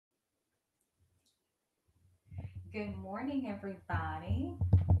Good morning, everybody.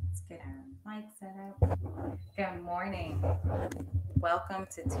 Let's get our mic set up. Good morning. Welcome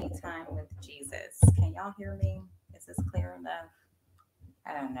to Tea Time with Jesus. Can y'all hear me? Is this clear enough?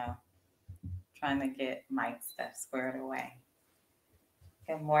 I don't know. Trying to get mic stuff squared away.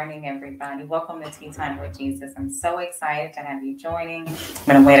 Good morning, everybody. Welcome to Tea Time with Jesus. I'm so excited to have you joining. I'm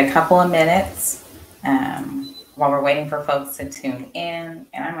going to wait a couple of minutes while we're waiting for folks to tune in.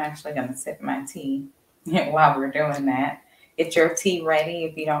 And I'm actually going to sip my tea while we're doing that. Get your tea ready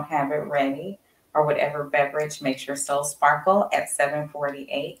if you don't have it ready, or whatever beverage makes your soul sparkle at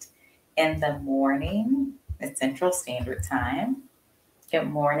 7:48 in the morning at Central Standard Time. Good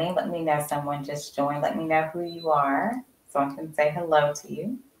morning. Let me know someone just joined. Let me know who you are so I can say hello to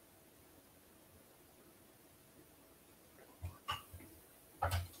you.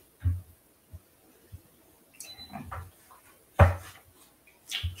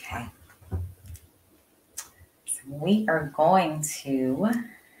 Okay. So we are going to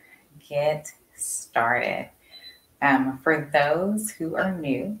get started. For those who are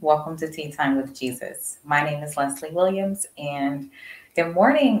new, welcome to Tea Time with Jesus. My name is Leslie Williams, and good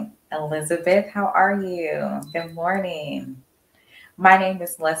morning, Elizabeth. How are you? Good morning. My name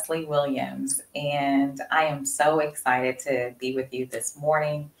is Leslie Williams, and I am so excited to be with you this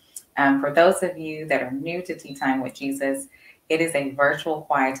morning. For those of you that are new to Tea Time with Jesus, it is a virtual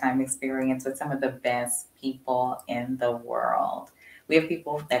quiet time experience with some of the best people in the world. We have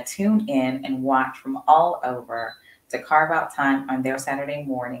people that tune in and watch from all over to carve out time on their Saturday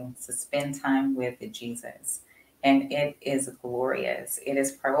mornings to spend time with Jesus. And it is glorious. It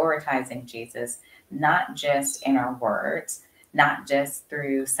is prioritizing Jesus, not just in our words, not just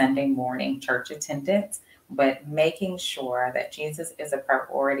through Sunday morning church attendance, but making sure that Jesus is a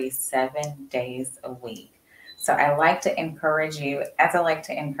priority 7 days a week. So I like to encourage you, as I like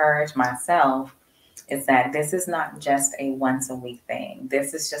to encourage myself, is that this is not just a once a week thing.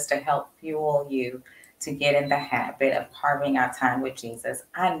 This is just to help fuel you to get in the habit of carving out time with Jesus.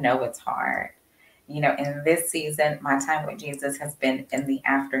 I know it's hard. In this season, my time with Jesus has been in the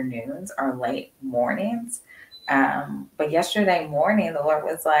afternoons or late mornings. But yesterday morning, the Lord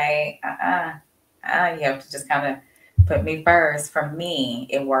was like, you have to just kind of put me first. For me,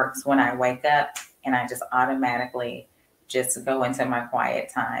 it works when I wake up and I just automatically just go into my quiet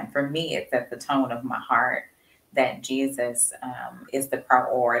time. For me, it's at the tone of my heart that Jesus is the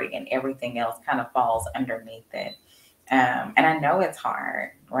priority and everything else kind of falls underneath it. And I know it's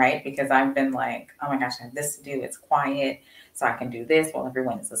hard, right? Because I've been like, oh my gosh, I have this to do. It's quiet. So I can do this while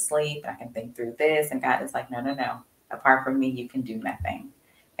everyone is asleep. I can think through this. And God is like, no, no, no. Apart from me, you can do nothing.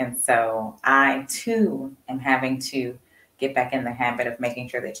 And so I too am having to get back in the habit of making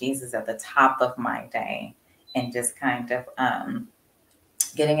sure that Jesus is at the top of my day and just kind of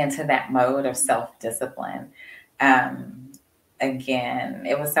getting into that mode of self discipline. Um, Again,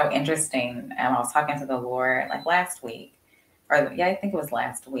 it was so interesting. I was talking to the Lord like last week, or yeah, I think it was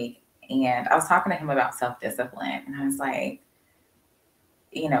last week. And I was talking to him about self discipline. And I was like,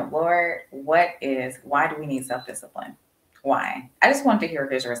 Lord, why do we need self discipline? Why? I just wanted to hear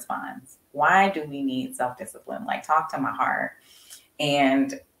his response. Why do we need self discipline? Like, talk to my heart.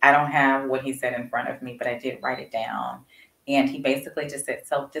 And I don't have what he said in front of me, but I did write it down. And he basically just said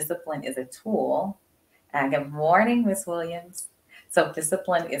self discipline is a tool. Good morning, Miss Williams. Self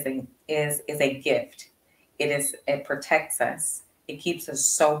discipline is a gift. It protects us. It keeps us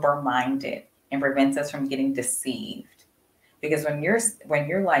sober minded and prevents us from getting deceived. Because when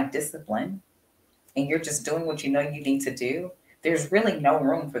you're like disciplined and you're just doing what you know you need to do, there's really no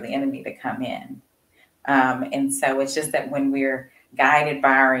room for the enemy to come in. And so it's just that when we're guided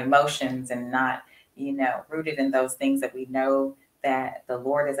by our emotions and not, rooted in those things that we know that the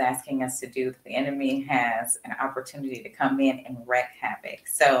Lord is asking us to do, the enemy has an opportunity to come in and wreak havoc.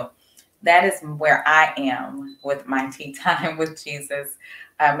 So that is where I am with my tea time with Jesus.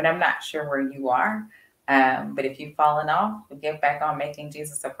 And I'm not sure where you are. But if you've fallen off, get back on making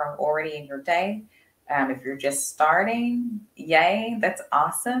Jesus a priority in your day. If you're just starting, yay, that's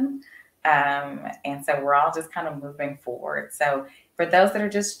awesome. And so we're all just kind of moving forward. So for those that are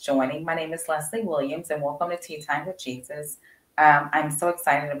just joining, my name is Leslie Williams, and welcome to Tea Time with Jesus. I'm so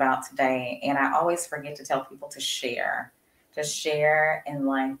excited about today, and I always forget to tell people to share and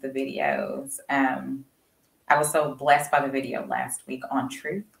like the videos. I was so blessed by the video last week on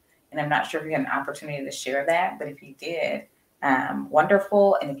truth, and I'm not sure if you had an opportunity to share that, but if you did,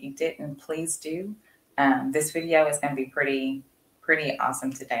 wonderful. And if you didn't, please do. This video is going to be pretty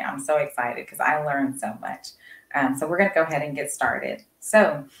awesome today. I'm so excited because I learned so much. So we're going to go ahead and get started.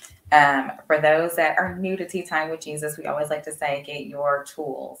 So for those that are new to Tea Time with Jesus, we always like to say, get your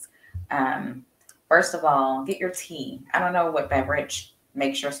tools. First of all, get your tea. I don't know what beverage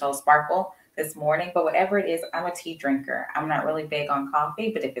makes your soul sparkle this morning, but whatever it is, I'm a tea drinker. I'm not really big on coffee,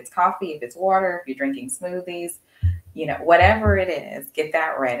 but if it's coffee, if it's water, if you're drinking smoothies, whatever it is, get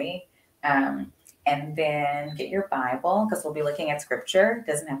that ready. And then get your Bible, because we'll be looking at scripture. It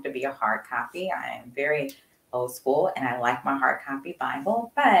doesn't have to be a hard copy. I am very old school and I like my hard copy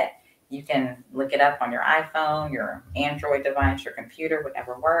Bible, but you can look it up on your iPhone, your Android device, your computer,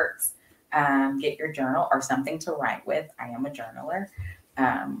 whatever works. Get your journal or something to write with. I am a journaler.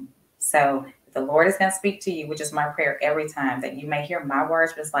 So the Lord is going to speak to you, which is my prayer every time, that you may hear my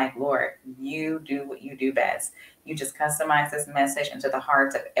words, but it's like, Lord, you do what you do best. You just customize this message into the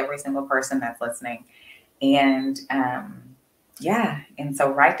hearts of every single person that's listening. And and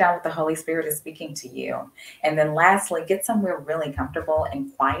so write down what the Holy Spirit is speaking to you. And then lastly, get somewhere really comfortable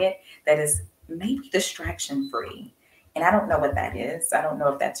and quiet that is maybe distraction free. And I don't know what that is. I don't know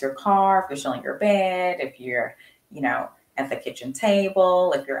if that's your car, if you're still in your bed, if you're, at the kitchen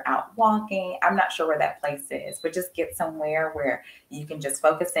table, if you're out walking. I'm not sure where that place is, but just get somewhere where you can just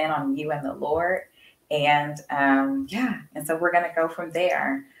focus in on you and the Lord. And and so we're going to go from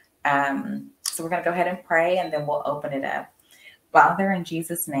there. So we're going to go ahead and pray, and then we'll open it up. Father, in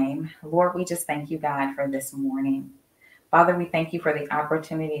Jesus' name, Lord, we just thank you, God, for this morning. Father, we thank you for the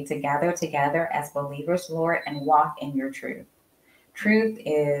opportunity to gather together as believers, Lord, and walk in your truth. Truth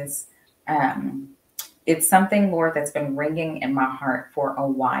is, it's something, Lord, that's been ringing in my heart for a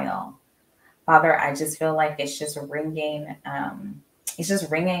while. Father, I just feel like it's just ringing in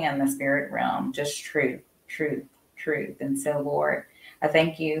the spirit realm, just truth, truth, truth. And so, Lord, I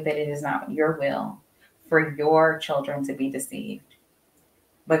thank you that it is not your will for your children to be deceived.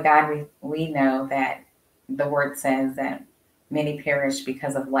 But God, we know that the word says that many perish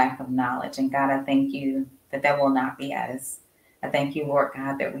because of lack of knowledge. And God, I thank you that that will not be us. I thank you, Lord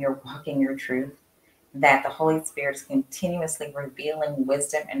God, that we are walking your truth, that the Holy Spirit is continuously revealing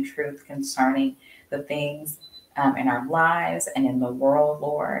wisdom and truth concerning the things in our lives and in the world,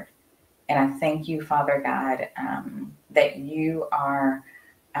 Lord. And I thank you, Father God, that you are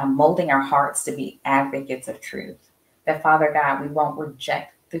molding our hearts to be advocates of truth. That, Father God, we won't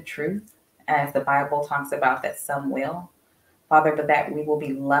reject the truth, as the Bible talks about that some will, Father, but that we will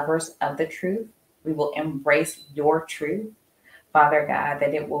be lovers of the truth. We will embrace your truth, Father God,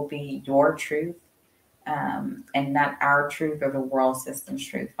 that it will be your truth and not our truth or the world system's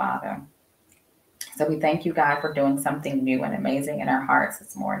truth, Father. So we thank you, God, for doing something new and amazing in our hearts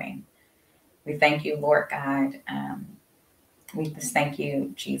this morning. We thank you, Lord God. We just thank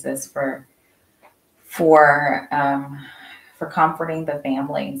you, Jesus, for comforting the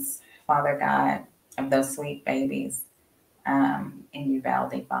families, Father God, of those sweet babies in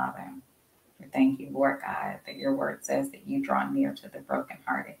Uvalde, Father. We thank you, Lord God, that your word says that you draw near to the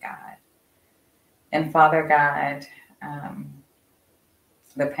brokenhearted, God. And Father God,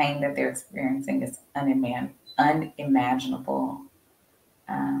 the pain that they're experiencing is unimaginable.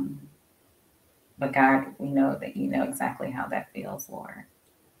 But God, we know that you know exactly how that feels, Lord.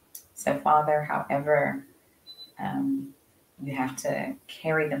 So, Father, however you have to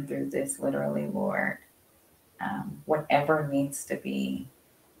carry them through this, literally, Lord, whatever needs to be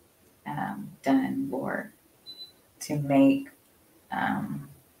done, Lord, to make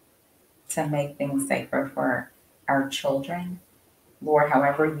things safer for our children, Lord,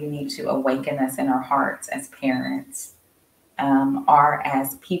 however you need to awaken us in our hearts as parents, or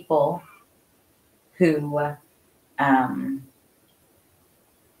as people who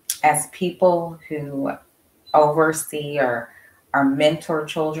oversee or mentor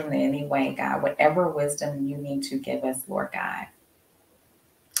children in any way, God, whatever wisdom you need to give us, Lord God.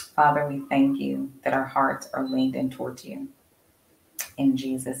 Father, we thank you that our hearts are leaned in towards you. In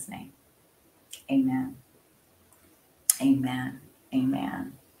Jesus' name, amen. Amen.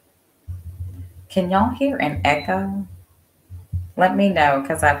 Amen. Can y'all hear an echo? Let me know,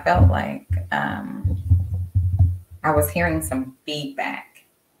 because I felt like I was hearing some feedback.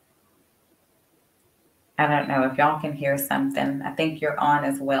 I don't know if y'all can hear something. I think you're on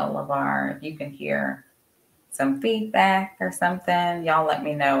as well, LeVar. If you can hear some feedback or something, y'all let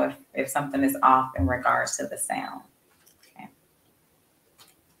me know if something is off in regards to the sound. Okay.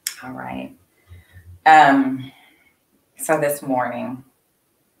 All right. So this morning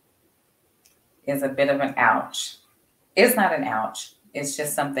is a bit of an ouch. It's not an ouch. It's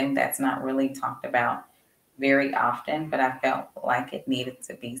just something that's not really talked about very often, but I felt like it needed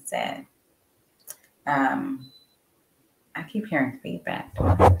to be said. I keep hearing feedback. Do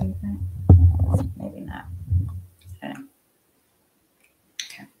I have feedback? Maybe not. Okay.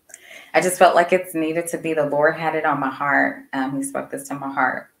 I just felt like it's needed to be. The Lord had it on my heart. He spoke this to my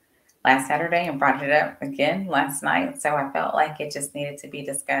heart last Saturday and brought it up again last night. So I felt like it just needed to be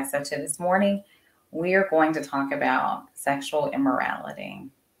discussed. So this morning, we are going to talk about sexual immorality.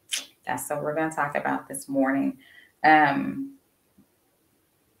 That's what we're going to talk about this morning. But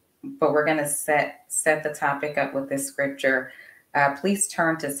we're going to set the topic up with this scripture. Please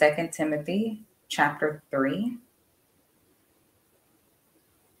turn to 2 Timothy chapter 3.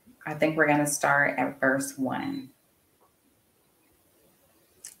 I think we're going to start at verse 1.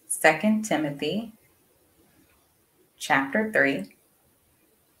 2 Timothy chapter 3.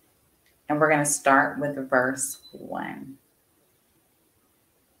 And we're going to start with verse 1.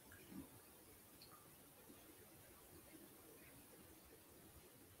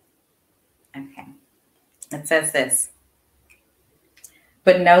 Okay. It says this.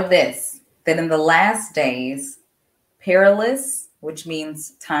 But know this, that in the last days, perilous, which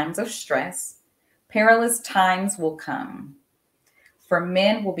means times of stress, perilous times will come. For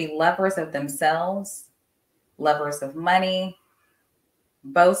men will be lovers of themselves, lovers of money,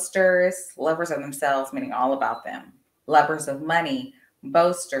 boasters, lovers of themselves, meaning all about them, lovers of money,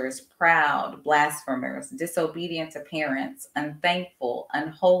 boasters, proud, blasphemers, disobedient to parents, unthankful,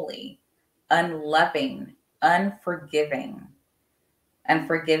 unholy, unloving, unforgiving.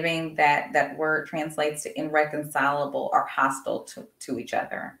 Unforgiving, that word translates to irreconcilable or hostile to each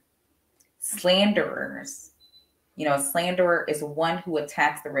other. Slanderers. A slanderer is one who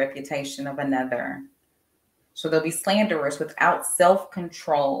attacks the reputation of another. So there'll be slanderers without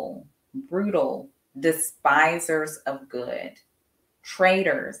self-control, brutal, despisers of good,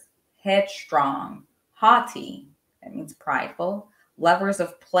 traitors, headstrong, haughty, that means prideful, lovers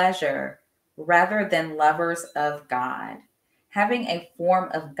of pleasure rather than lovers of God, having a form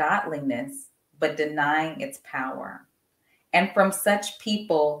of godliness, but denying its power. And from such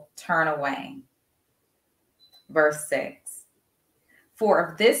people turn away. Verse 6. For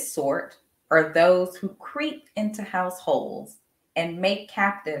of this sort are those who creep into households and make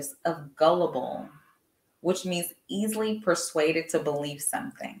captives of gullible, which means easily persuaded to believe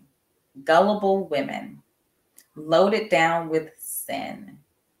something. Gullible women, loaded down with sin.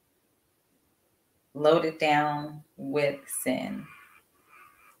 Loaded down with sin.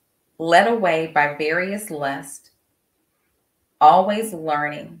 Led away by various lusts, always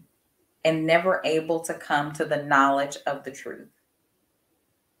learning, and never able to come to the knowledge of the truth.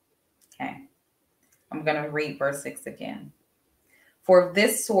 Okay, I'm going to read verse 6 again. For of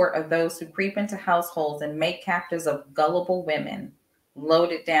this sort are those who creep into households and make captives of gullible women,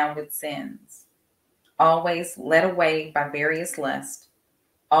 loaded down with sins, always led away by various lusts,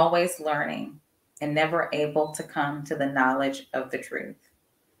 always learning, and never able to come to the knowledge of the truth.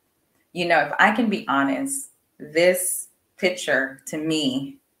 If I can be honest, this picture to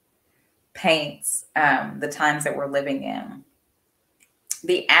me paints the times that we're living in.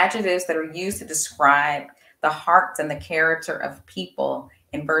 The adjectives that are used to describe the hearts and the character of people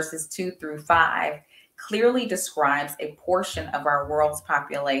in verses 2 through 5 clearly describes a portion of our world's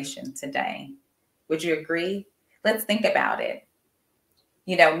population today. Would you agree? Let's think about it.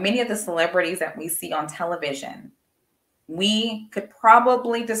 Many of the celebrities that we see on television, we could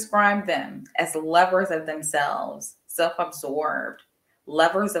probably describe them as lovers of themselves, self-absorbed,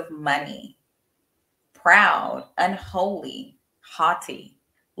 lovers of money, proud, unholy, haughty,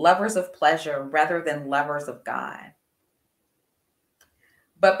 lovers of pleasure rather than lovers of God.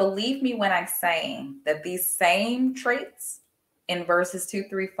 But believe me when I say that these same traits in verses 2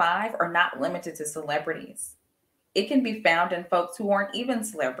 through 5 are not limited to celebrities. It can be found in folks who aren't even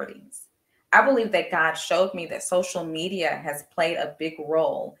celebrities. I believe that God showed me that social media has played a big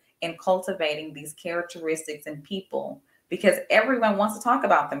role in cultivating these characteristics in people because everyone wants to talk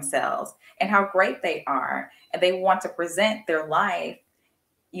about themselves and how great they are. And they want to present their life,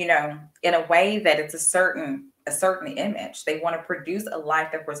 in a way that it's a certain image. They want to produce a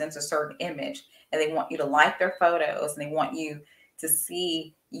life that presents a certain image, and they want you to like their photos, and they want you to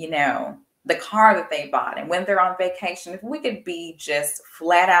see, the car that they bought. And when they're on vacation, if we could be just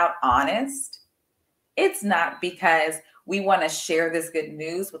flat out honest, it's not because we want to share this good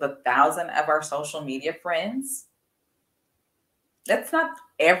news with 1,000 of our social media friends. That's not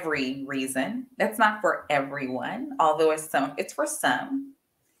every reason. That's not for everyone, although it's for some.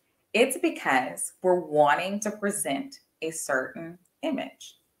 It's because we're wanting to present a certain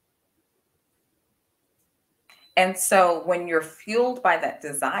image. And so when you're fueled by that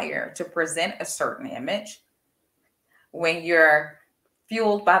desire to present a certain image, when you're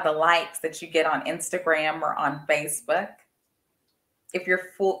fueled by the likes that you get on Instagram or on Facebook, if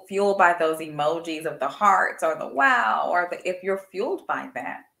you're fueled by those emojis of the hearts or the wow, or if you're fueled by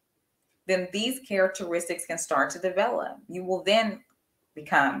that, then these characteristics can start to develop. You will then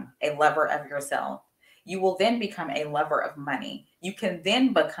become a lover of yourself. You will then become a lover of money. You can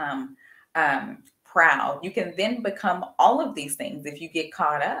then become proud. You can then become all of these things if you get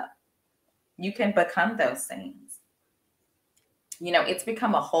caught up. You can become those things. It's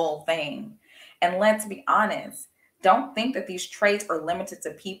become a whole thing. And let's be honest, don't think that these traits are limited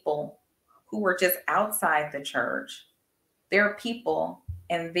to people who are just outside the church. There are people,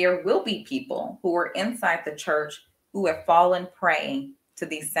 and there will be people who are inside the church who have fallen prey to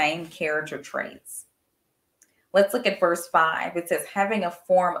these same character traits. Let's look at verse 5. It says, having a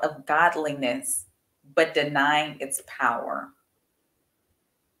form of godliness, but denying its power.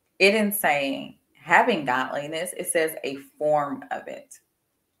 It didn't say having godliness, it says a form of it.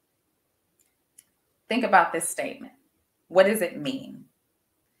 Think about this statement. What does it mean?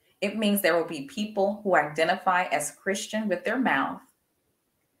 It means there will be people who identify as Christian with their mouth,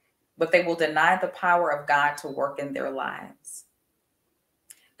 but they will deny the power of God to work in their lives.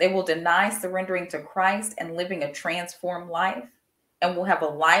 They will deny surrendering to Christ and living a transformed life, and will have a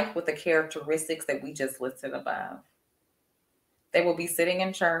life with the characteristics that we just listed above. They will be sitting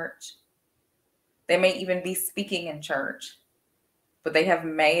in church. They may even be speaking in church, but they have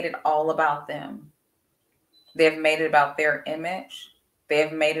made it all about them. They have made it about their image. They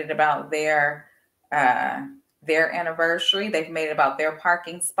have made it about their anniversary. They've made it about their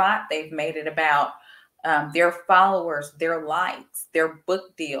parking spot. They've made it about their followers, their likes, their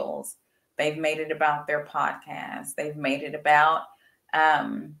book deals. They've made it about their podcasts. They've made it about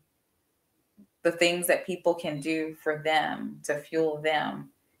the things that people can do for them to fuel them.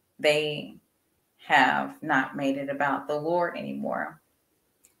 They have not made it about the Lord anymore.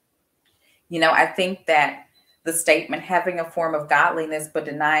 I think that the statement having a form of godliness but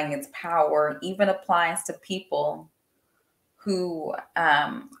denying its power even applies to people who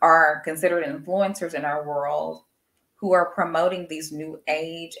are considered influencers in our world, who are promoting these new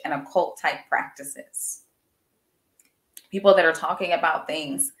age and occult type practices. People that are talking about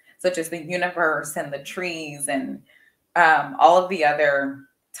things such as the universe and the trees and all of the other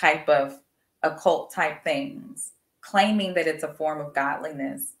type of occult type things, claiming that it's a form of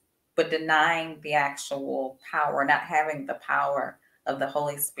godliness, but denying the actual power, not having the power of the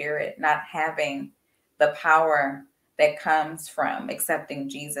Holy Spirit, not having the power that comes from accepting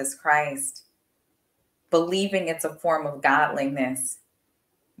Jesus Christ, believing it's a form of godliness,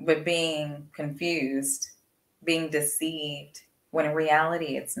 but being confused, being deceived, when in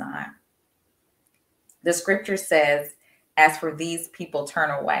reality it's not. The scripture says, as for these people,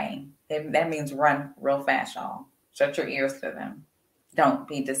 turn away. That means run real fast, y'all. Shut your ears to them. Don't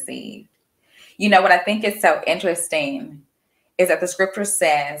be deceived. What I think is so interesting is that the scripture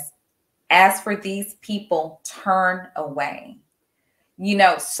says, as for these people, turn away.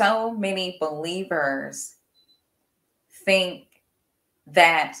 So many believers think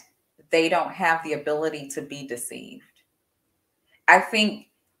that they don't have the ability to be deceived.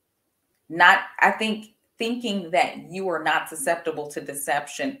 Thinking that you are not susceptible to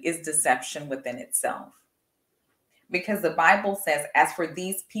deception is deception within itself. Because the Bible says, as for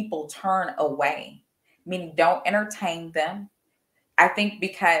these people, turn away, meaning don't entertain them. I think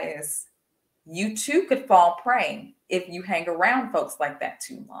because you too could fall prey if you hang around folks like that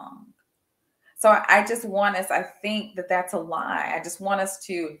too long. So I just want us, I think that that's a lie. I just want us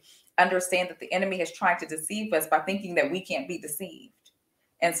to understand that the enemy has tried to deceive us by thinking that we can't be deceived.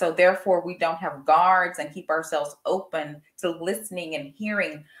 And so therefore we don't have guards and keep ourselves open to listening and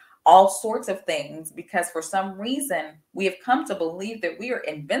hearing all sorts of things, because for some reason we have come to believe that we are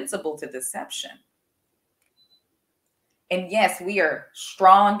invincible to deception. And yes, we are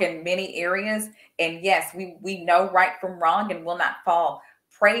strong in many areas. And yes, we know right from wrong and will not fall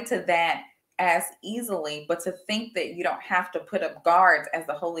prey to that as easily. But to think that you don't have to put up guards as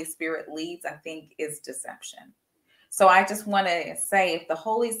the Holy Spirit leads, I think is deception. So I just want to say, if the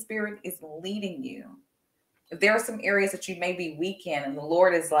Holy Spirit is leading you, if there are some areas that you may be weak in and the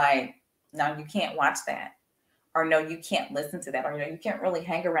Lord is like, no, you can't watch that. Or no, you can't listen to that. Or no, you can't really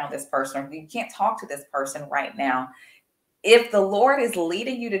hang around this person. Or you can't talk to this person right now. If the Lord is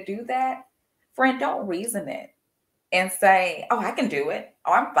leading you to do that, friend, don't reason it and say, oh, I can do it.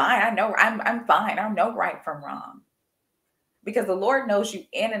 Oh, I'm fine. I know I'm fine. I know right from wrong. Because the Lord knows you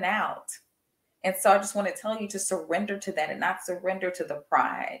in and out. And so I just want to tell you to surrender to that and not surrender to the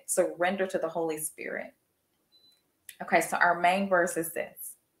pride. Surrender to the Holy Spirit. Okay, so our main verse is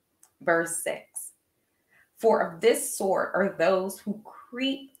this. Verse 6. For of this sort are those who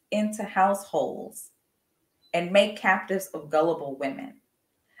creep into households and make captives of gullible women.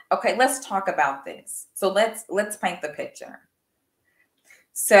 Okay, let's talk about this. So let's paint the picture.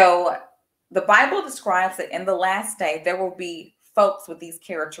 So the Bible describes that in the last day, there will be folks with these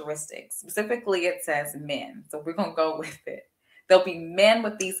characteristics. Specifically, it says men. So we're going to go with it. There'll be men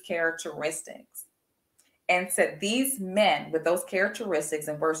with these characteristics. And said these men with those characteristics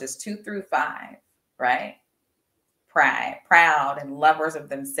in verses 2-5, right? Pride, proud, and lovers of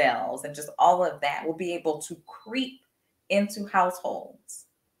themselves, and just all of that will be able to creep into households.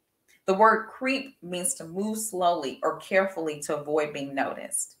 The word creep means to move slowly or carefully to avoid being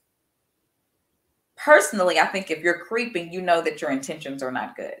noticed. Personally, I think if you're creeping, you know that your intentions are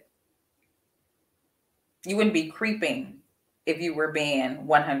not good. You wouldn't be creeping if you were being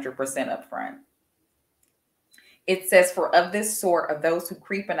 100% upfront. It says, for of this sort of those who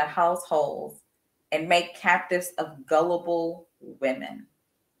creep into households and make captives of gullible women.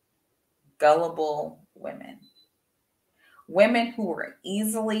 Gullible women. Women who are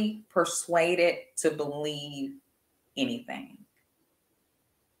easily persuaded to believe anything.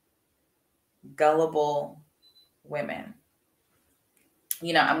 Gullible women.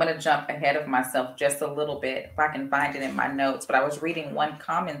 You know, I'm going to jump ahead of myself just a little bit if I can find it in my notes. But I was reading one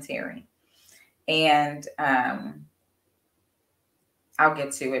commentary, and I'll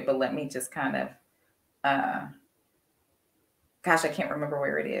get to it. But let me just kind of, gosh, I can't remember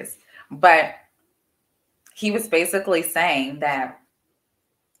where it is. But he was basically saying that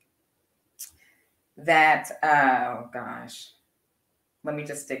oh gosh, let me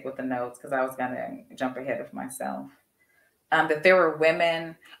just stick with the notes because I was going to jump ahead of myself. That there were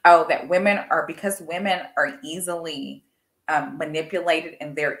women, that women are, because women are easily manipulated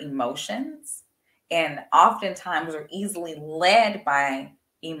in their emotions and oftentimes are easily led by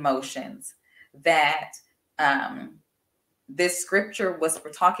emotions, that this scripture was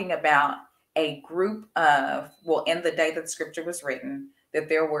talking about a group of, well, in the day that the scripture was written, that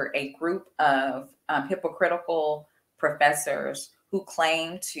there were a group of hypocritical professors who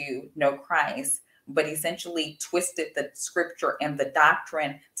claimed to know Christ, but essentially twisted the scripture and the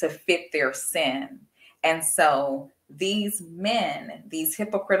doctrine to fit their sin. And so these men, these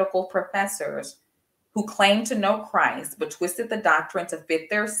hypocritical professors who claimed to know Christ, but twisted the doctrine to fit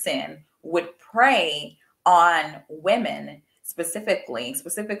their sin, would prey on women,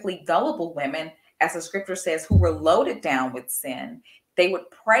 specifically gullible women, as the scripture says, who were loaded down with sin. They would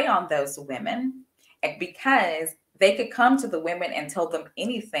prey on those women, and because they could come to the women and tell them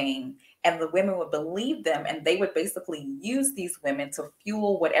anything, and the women would believe them, and they would basically use these women to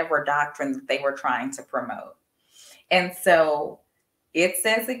fuel whatever doctrine that they were trying to promote. And so it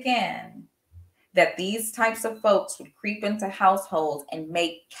says again that these types of folks would creep into households and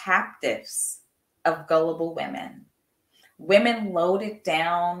make captives of gullible women. Women loaded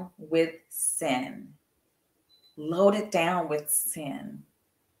down with sin. Loaded down with sin.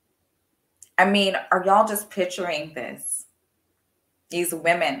 I mean, are y'all just picturing this? These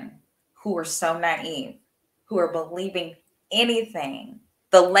women who are so naive, who are believing anything,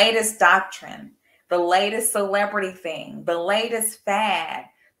 the latest doctrine, the latest celebrity thing, the latest fad,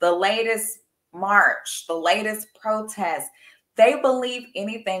 the latest march, the latest protest. They believe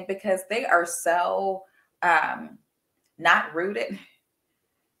anything because they are so not rooted.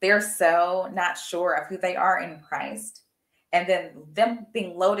 They're so not sure of who they are in Christ. And then them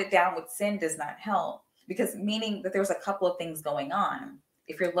being loaded down with sin does not help, because meaning that there's a couple of things going on.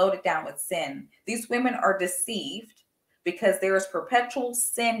 If you're loaded down with sin, these women are deceived because there is perpetual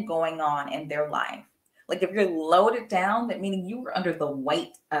sin going on in their life. Like if you're loaded down, that meaning you are under the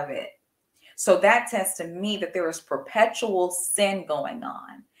weight of it. So that says to me that there is perpetual sin going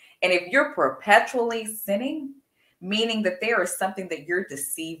on. And if you're perpetually sinning, meaning that there is something that you're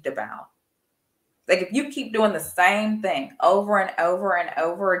deceived about. Like if you keep doing the same thing over and over and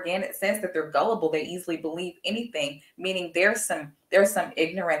over again, it says that they're gullible. They easily believe anything, meaning there's some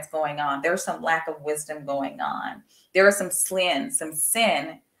ignorance going on. There's some lack of wisdom going on. There is some sin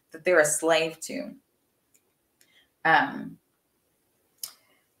that they're a slave to. I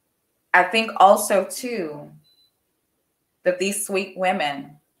think also too that these sweet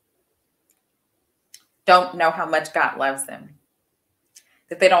women don't know how much God loves them.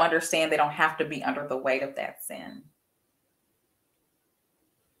 That they don't understand they don't have to be under the weight of that sin.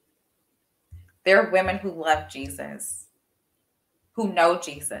 There are women who love Jesus, who know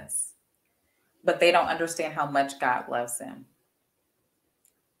Jesus, but they don't understand how much God loves them.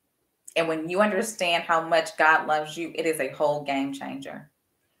 And when you understand how much God loves you, it is a whole game changer.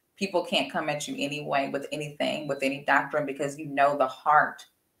 People can't come at you anyway with anything, with any doctrine, because you know the heart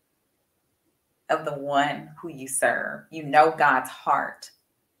of the one who you serve. You know God's heart.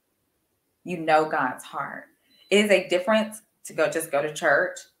 You know God's heart. It is a difference to go to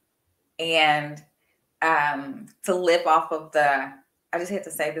church and to live off of I just hate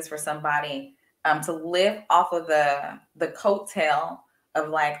to say this for somebody, to live off of the coattail of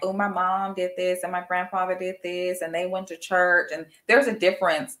like, oh, my mom did this and my grandfather did this and they went to church. And there's a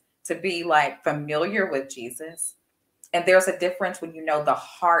difference to be like familiar with Jesus. And there's a difference when you know the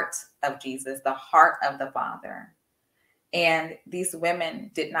heart of Jesus, the heart of the Father. And these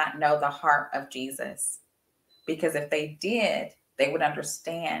women did not know the heart of Jesus, because if they did, they would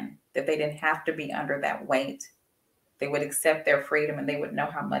understand that they didn't have to be under that weight. They would accept their freedom and they would know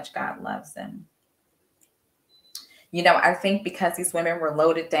how much God loves them. You know, I think because these women were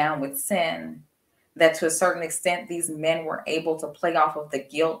loaded down with sin, that to a certain extent, these men were able to play off of the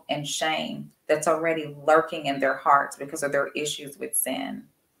guilt and shame that's already lurking in their hearts because of their issues with sin.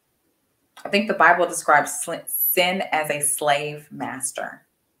 I think the Bible describes sin as a slave master.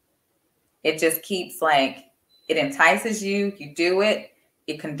 It just keeps like, it entices you, you do it,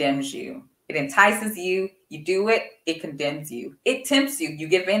 it condemns you. It entices you, you do it, it condemns you. It tempts you, you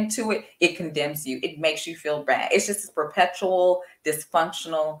give into it, it condemns you. It makes you feel bad. It's just a perpetual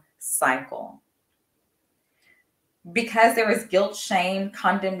dysfunctional cycle. Because there is guilt, shame,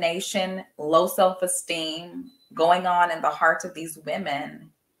 condemnation, low self-esteem going on in the hearts of these women,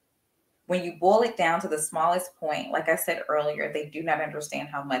 when you boil it down to the smallest point, like I said earlier, they do not understand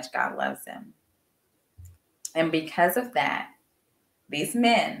how much God loves them. And because of that, these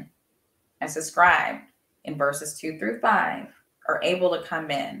men, as described in verses 2-5, are able to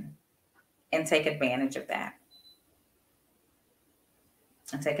come in and take advantage of that.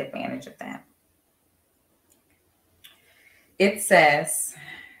 It says,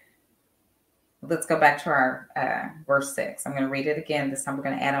 let's go back to our verse 6. I'm going to read it again. This time we're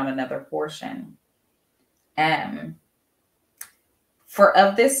going to add on another portion. For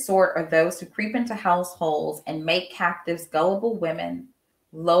of this sort are those who creep into households and make captives gullible women,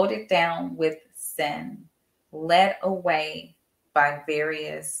 loaded down with sin, led away by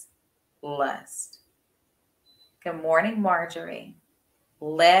various lusts. Good morning, Marjorie.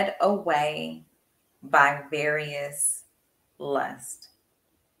 Led away by various lust.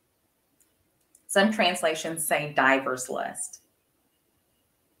 Some translations say diverse lust.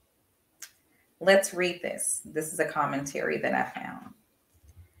 Let's read this. This is a commentary that I found.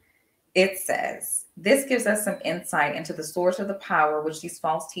 It says, this gives us some insight into the source of the power which these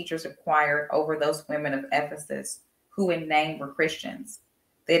false teachers acquired over those women of Ephesus, who in name were Christians.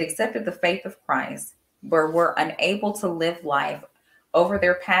 They had accepted the faith of Christ, but were unable to live life over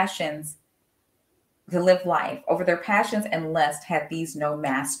their passions. Over their passions and lust had these no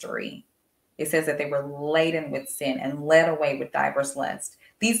mastery. It says that they were laden with sin and led away with diverse lusts.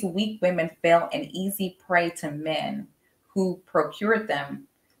 These weak women fell an easy prey to men who procured them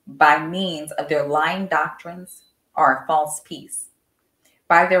by means of their lying doctrines or false peace.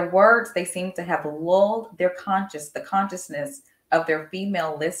 By their words, they seem to have lulled the consciousness of their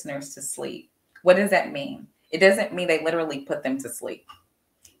female listeners to sleep. What does that mean? It doesn't mean they literally put them to sleep.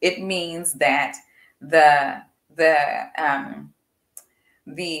 It means that the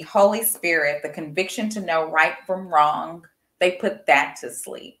Holy Spirit, the conviction to know right from wrong, they put that to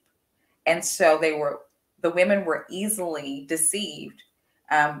sleep. And so the women were easily deceived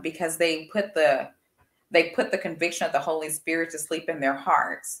because they put the conviction of the Holy Spirit to sleep in their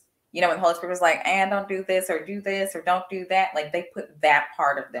hearts. You know, when the Holy Spirit was like, and don't do this or don't do that, like they put that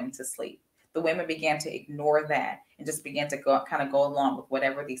part of them to sleep. The women began to ignore that and just began to go along with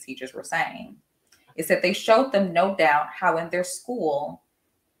whatever these teachers were saying. It said they showed them no doubt how in their school,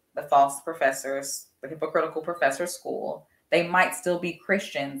 the false professors, the hypocritical professors' school, they might still be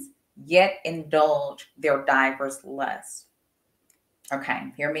Christians, yet indulge their diverse lusts.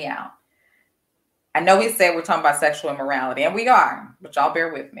 Okay, hear me out. I know we said we're talking about sexual immorality, and we are, but y'all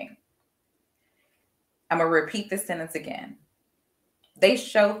bear with me. I'm going to repeat this sentence again. They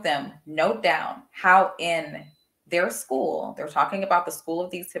showed them no doubt how in their school, they're talking about the school of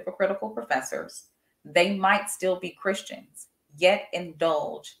these hypocritical professors, they might still be Christians, yet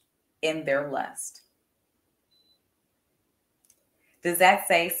indulge in their lust. Does that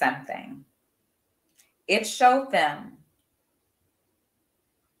say something? It showed them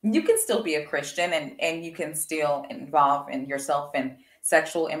you can still be a Christian and you can still involve yourself in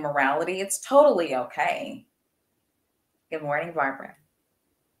sexual immorality. It's totally okay. Good morning, Barbara.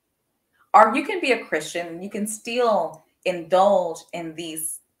 Or you can be a Christian and you can still indulge in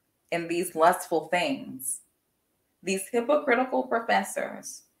these lustful things. These hypocritical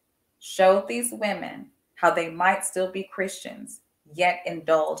professors showed these women how they might still be Christians, yet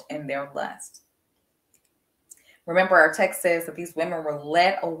indulge in their lust. Remember, our text says that these women were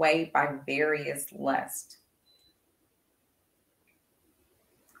led away by various lusts.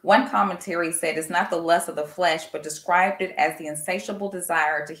 One commentary said it's not the lust of the flesh, but described it as the insatiable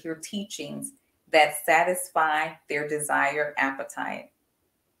desire to hear teachings that satisfy their desired appetite.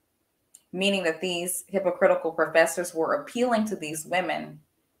 Meaning that these hypocritical professors were appealing to these women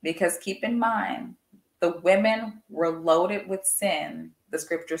because, keep in mind, the women were loaded with sin. The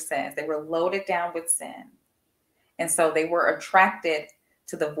scripture says they were loaded down with sin. And so they were attracted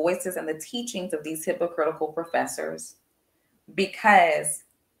to the voices and the teachings of these hypocritical professors because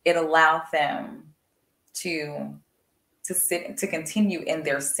it allowed them to continue in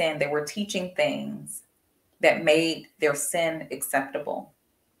their sin. They were teaching things that made their sin acceptable.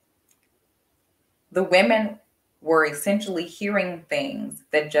 The women were essentially hearing things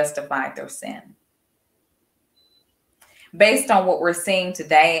that justified their sin. Based on what we're seeing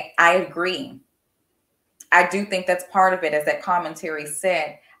today, I agree. I do think that's part of it, as that commentary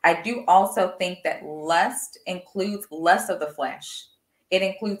said. I do also think that lust includes lust of the flesh. It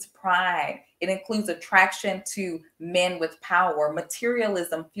includes pride. It includes attraction to men with power,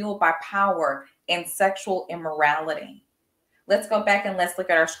 materialism fueled by power, and sexual immorality. Let's go back and let's look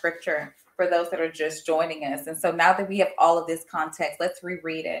at our scripture for those that are just joining us. And so now that we have all of this context, let's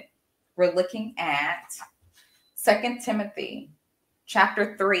reread it. We're looking at 2 Timothy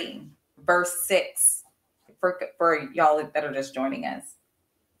chapter 3, verse 6 for y'all that are just joining us.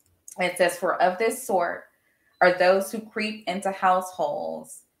 It says, "For of this sort are those who creep into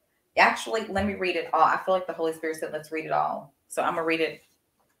households." Actually, let me read it all. I feel like the Holy Spirit said, let's read it all. So I'm going to read it.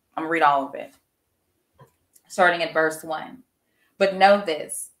 I'm going to read all of it. Starting at verse 1. "But know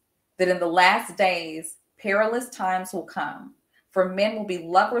this, that in the last days, perilous times will come. For men will be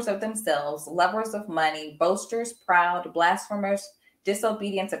lovers of themselves, lovers of money, boasters, proud, blasphemers,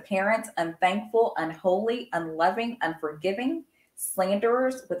 disobedient to parents, unthankful, unholy, unloving, unforgiving,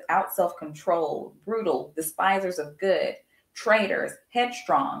 slanderers, without self-control, brutal, despisers of good, traitors,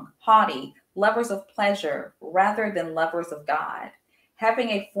 headstrong, haughty, lovers of pleasure rather than lovers of God,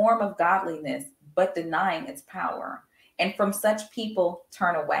 having a form of godliness, but denying its power. And from such people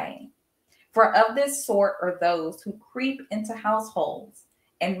turn away. For of this sort are those who creep into households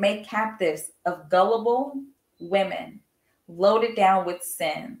and make captives of gullible women, loaded down with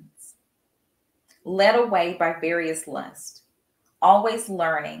sins, led away by various lusts, always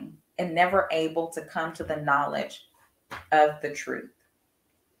learning and never able to come to the knowledge of the truth."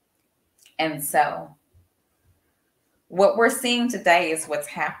 And so what we're seeing today is what's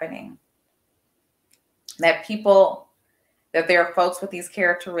happening. That there are folks with these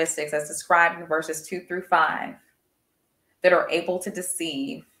characteristics as described in verses 2 through 5 that are able to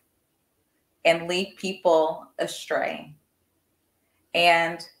deceive and lead people astray.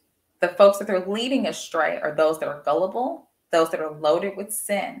 And the folks that they're leading astray are those that are gullible, those that are loaded with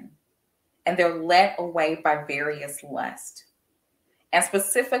sin, and they're led away by various lust. And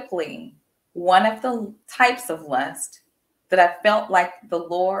specifically, one of the types of lust that I felt like the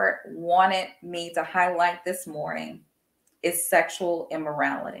Lord wanted me to highlight this morning is sexual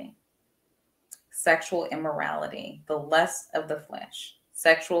immorality. Sexual immorality, the lust of the flesh,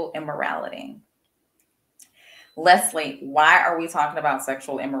 sexual immorality. Leslie, why are we talking about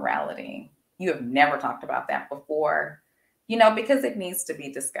sexual immorality? You have never talked about that before. Because it needs to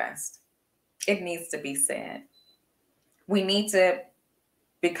be discussed. It needs to be said. We need to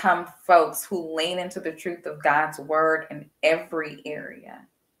become folks who lean into the truth of God's word in every area.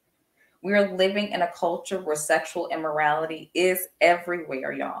 We are living in a culture where sexual immorality is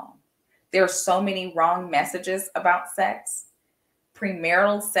everywhere, y'all. There are so many wrong messages about sex.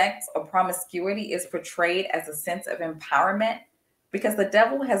 Premarital sex or promiscuity is portrayed as a sense of empowerment because the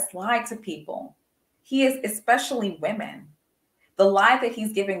devil has lied to people. He is, especially women. The lie that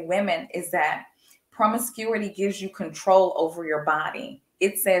he's giving women is that promiscuity gives you control over your body.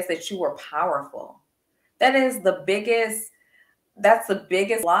 It says that you are powerful. That's the biggest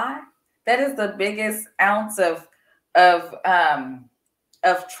lie. That is the biggest ounce of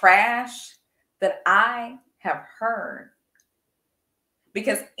trash that I have heard.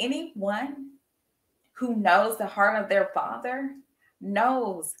 Because anyone who knows the heart of their Father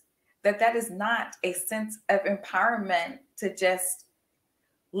knows that is not a sense of empowerment to just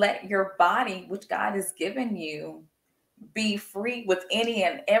let your body, which God has given you, be free with any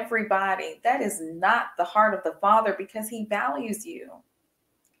and everybody. That is not the heart of the Father, because he values you.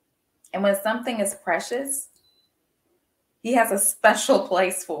 And when something is precious, he has a special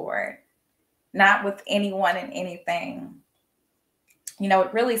place for it, not with anyone and anything.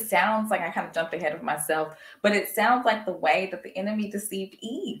 It really sounds like I kind of jumped ahead of myself, but it sounds like the way that the enemy deceived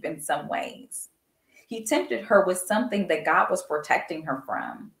Eve in some ways. He tempted her with something that God was protecting her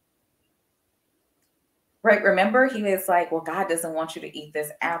from. Right? Remember, he was like, well, God doesn't want you to eat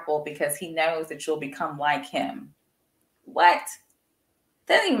this apple because he knows that you'll become like him. What?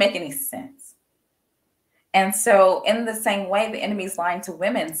 That doesn't even make any sense. And so in the same way, the enemy's lying to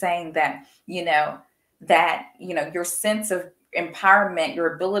women, saying that, your sense of empowerment,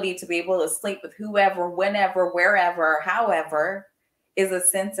 your ability to be able to sleep with whoever, whenever, wherever, however, is a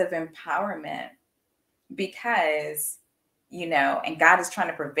sense of empowerment because, and God is trying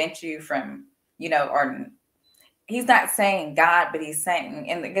to prevent you from, or he's not saying God, but he's saying,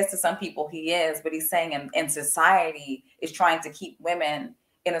 and I guess to some people he is, but he's saying in society is trying to keep women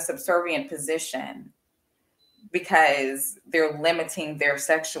in a subservient position because they're limiting their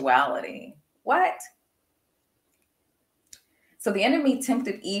sexuality. What? So the enemy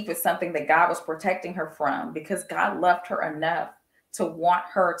tempted Eve with something that God was protecting her from because God loved her enough to want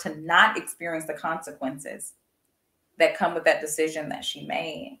her to not experience the consequences that come with that decision that she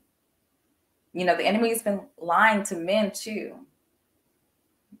made. The enemy has been lying to men too.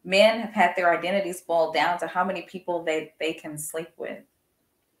 Men have had their identities boiled down to how many people they can sleep with.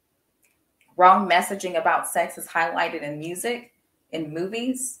 Wrong messaging about sex is highlighted in music, in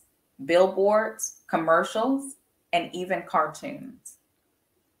movies, billboards, commercials, and even cartoons.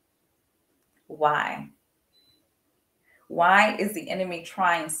 Why? Why is the enemy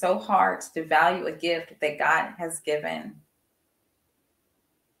trying so hard to devalue a gift that God has given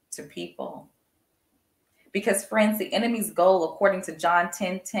to people? Because, friends, the enemy's goal, according to John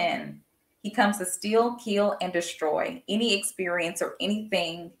 10:10, he comes to steal, kill, and destroy any experience or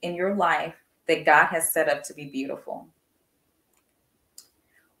anything in your life that God has set up to be beautiful.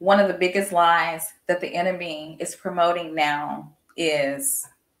 One of the biggest lies that the enemy is promoting now is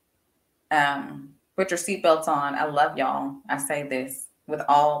put your seatbelts on. I love y'all. I say this with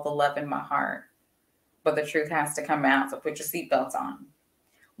all the love in my heart, but the truth has to come out. So put your seatbelts on.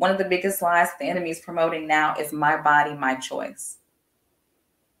 One of the biggest lies the enemy is promoting now is my body, my choice.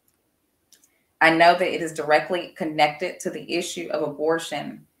 I know that it is directly connected to the issue of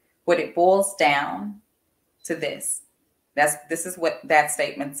abortion, but it boils down to this. This is what that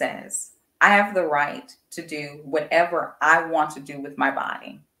statement says. I have the right to do whatever I want to do with my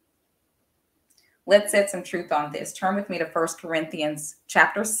body. Let's set some truth on this. Turn with me to 1 Corinthians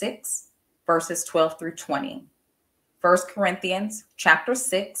chapter 6, verses 12 through 20. 1 Corinthians chapter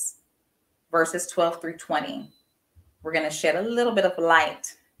 6, verses 12 through 20. We're going to shed a little bit of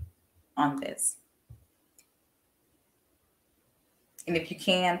light on this. And if you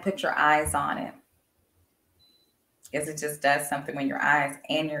can, put your eyes on it, because it just does something when your eyes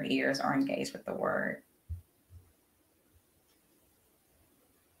and your ears are engaged with the word.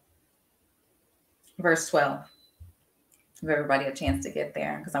 Verse 12. Give everybody a chance to get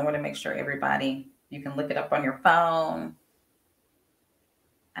there, because I want to make sure you can look it up on your phone.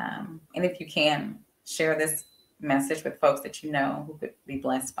 And if you can, share this message with folks that you know who could be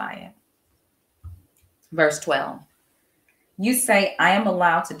blessed by it. Verse 12. You say, I am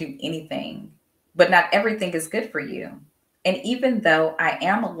allowed to do anything, but not everything is good for you. And even though I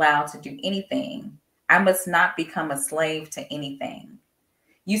am allowed to do anything, I must not become a slave to anything.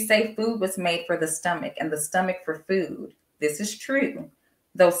 You say food was made for the stomach and the stomach for food. This is true,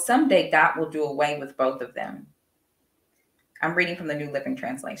 though someday God will do away with both of them. I'm reading from the New Living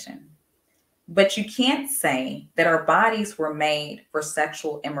Translation. But you can't say that our bodies were made for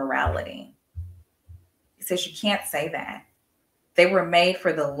sexual immorality. It says you can't say that. They were made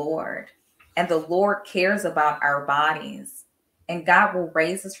for the Lord, and the Lord cares about our bodies, and God will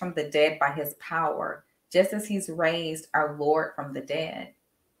raise us from the dead by his power, just as he's raised our Lord from the dead.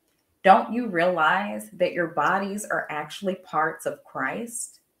 Don't you realize that your bodies are actually parts of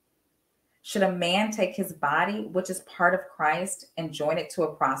Christ? Should a man take his body, which is part of Christ, and join it to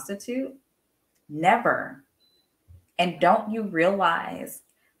a prostitute? Never. And don't you realize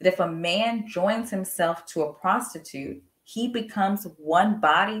that if a man joins himself to a prostitute, he becomes one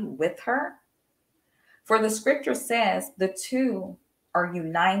body with her? For the scripture says the two are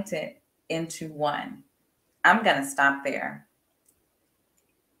united into one. I'm going to stop there.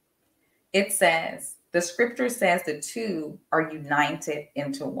 It says, the scripture says the two are united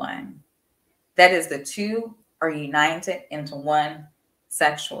into one. That is, the two are united into one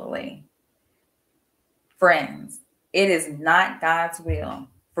sexually. Friends, it is not God's will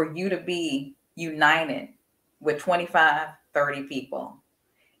for you to be united with 25, 30 people.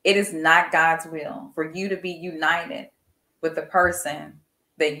 It is not God's will for you to be united with the person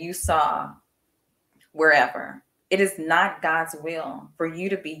that you saw wherever. It is not God's will for you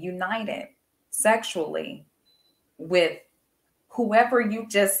to be united sexually with whoever you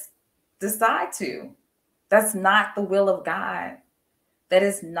just decide to. That's not the will of God. That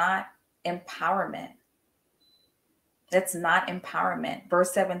is not empowerment. That's not empowerment.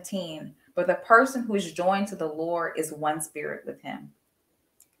 Verse 17, but the person who is joined to the Lord is one spirit with him.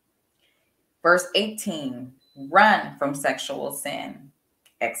 Verse 18, run from sexual sin,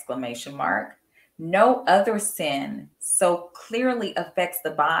 exclamation mark. No other sin so clearly affects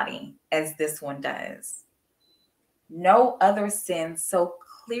the body as this one does. No other sin so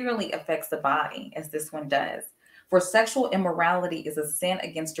clearly affects the body as this one does. For sexual immorality is a sin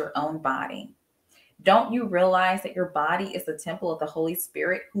against your own body. Don't you realize that your body is the temple of the Holy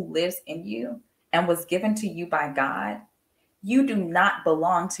Spirit who lives in you and was given to you by God? You do not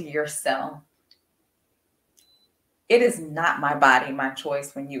belong to yourself. It is not my body, my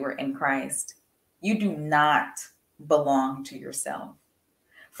choice when you are in Christ. You do not belong to yourself.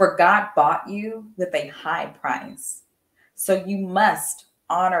 For God bought you with a high price. So you must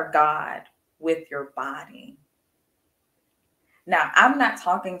honor God with your body. Now, I'm not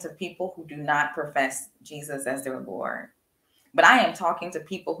talking to people who do not profess Jesus as their Lord, but I am talking to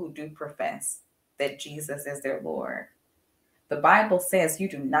people who do profess that Jesus is their Lord. The Bible says you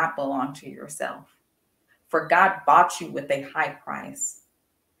do not belong to yourself, for God bought you with a high price.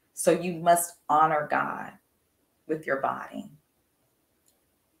 So you must honor God with your body.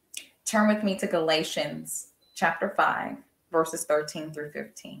 Turn with me to Galatians chapter 5, verses 13 through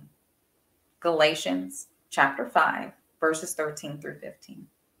 15. Galatians chapter 5, verses 13 through 15.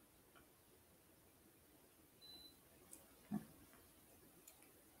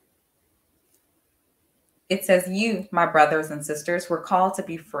 It says, you, my brothers and sisters, were called to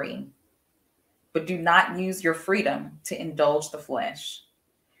be free, but do not use your freedom to indulge the flesh.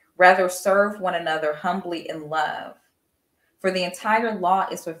 Rather, serve one another humbly in love. For the entire law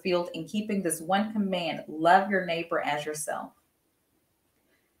is fulfilled in keeping this one command: love your neighbor as yourself.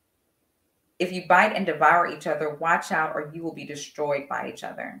 If you bite and devour each other, watch out, or you will be destroyed by each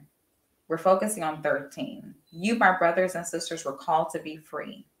other. We're focusing on 13. You, my brothers and sisters, were called to be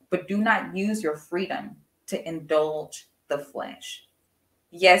free, but do not use your freedom to indulge the flesh.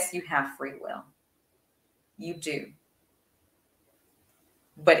 Yes, you have free will. You do.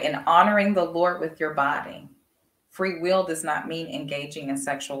 But in honoring the Lord with your body, free will does not mean engaging in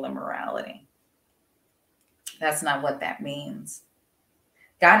sexual immorality. That's not what that means.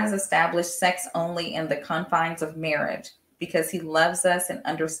 God has established sex only in the confines of marriage because he loves us and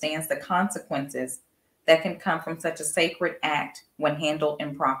understands the consequences that can come from such a sacred act when handled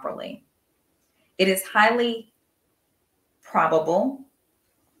improperly. It is highly probable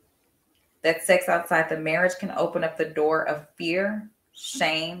that sex outside the marriage can open up the door of fear,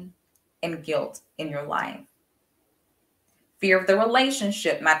 shame, and guilt in your life. Fear of the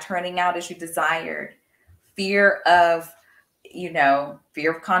relationship not turning out as you desired. Fear of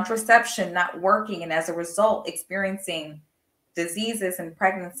contraception not working, and as a result, experiencing diseases and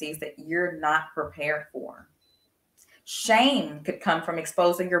pregnancies that you're not prepared for. Shame could come from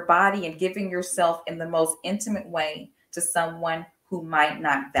exposing your body and giving yourself in the most intimate way to someone who might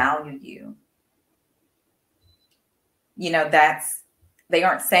not value you. They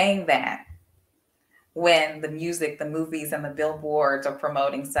aren't saying that when the music, the movies, and the billboards are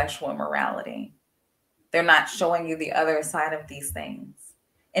promoting sexual immorality. They're not showing you the other side of these things.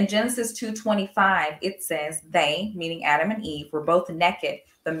 In Genesis 2:25, it says, they, meaning Adam and Eve, were both naked,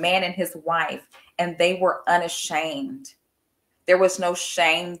 the man and his wife, and they were unashamed. There was no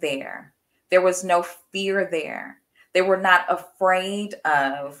shame there. There was no fear there. They were not afraid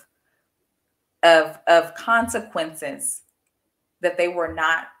of consequences that they were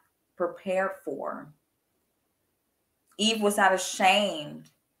not prepared for. Eve was not ashamed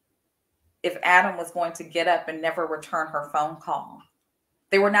if Adam was going to get up and never return her phone call.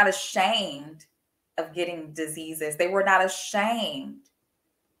 They were not ashamed of getting diseases. They were not ashamed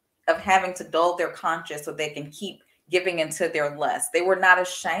of having to dull their conscience so they can keep giving into their lust. They were not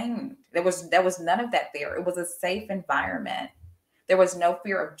ashamed. There was none of that there. It was a safe environment. There was no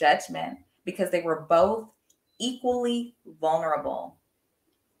fear of judgment because they were both equally vulnerable.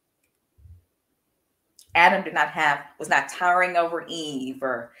 Adam was not towering over Eve,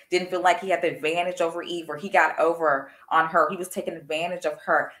 or didn't feel like he had the advantage over Eve, or he got over on her. He was taking advantage of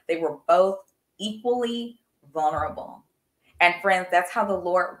her. They were both equally vulnerable. And friends, that's how the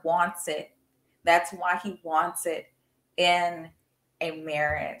Lord wants it. That's why he wants it in a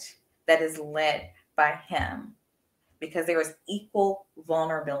marriage that is led by him, because there is equal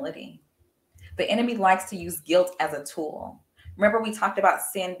vulnerability. The enemy likes to use guilt as a tool. Remember, we talked about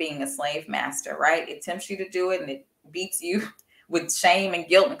sin being a slave master, right? It tempts you to do it and it beats you with shame and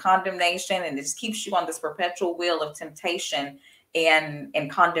guilt and condemnation. And it just keeps you on this perpetual wheel of temptation and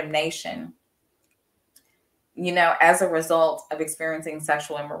condemnation. As a result of experiencing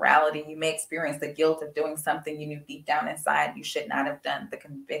sexual immorality, you may experience the guilt of doing something you knew deep down inside you should not have done. The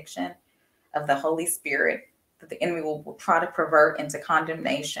conviction of the Holy Spirit that the enemy will try to pervert into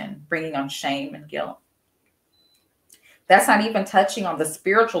condemnation, bringing on shame and guilt. That's not even touching on the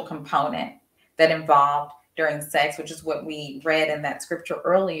spiritual component that involved during sex, which is what we read in that scripture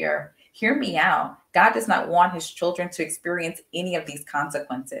earlier. Hear me out. God does not want his children to experience any of these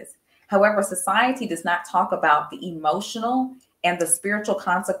consequences. However, society does not talk about the emotional and the spiritual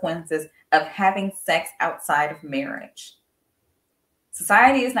consequences of having sex outside of marriage.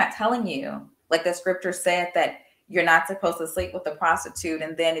 Society is not telling you, like the scripture said, that you're not supposed to sleep with a prostitute,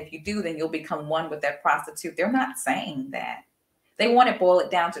 and then if you do, then you'll become one with that prostitute. They're not saying that. They want to boil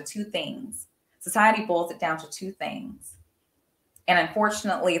it down to two things. Society boils it down to two things. And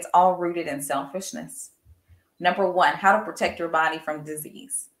unfortunately, it's all rooted in selfishness. Number one, how to protect your body from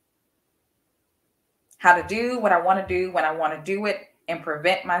disease. How to do what I want to do when I want to do it and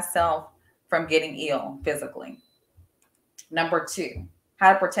prevent myself from getting ill physically. Number two,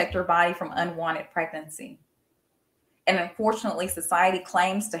 how to protect your body from unwanted pregnancy. And unfortunately, society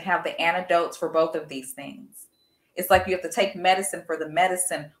claims to have the antidotes for both of these things. It's like you have to take medicine for the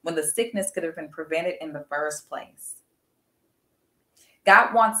medicine when the sickness could have been prevented in the first place.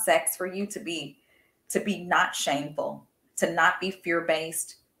 God wants sex for you to be not shameful, to not be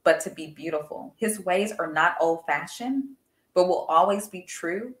fear-based, but to be beautiful. His ways are not old-fashioned, but will always be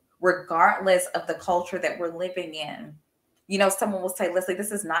true, regardless of the culture that we're living in. You know, someone will say, Leslie,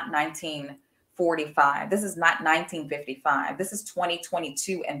 this is not 1945. This is not 1955. This is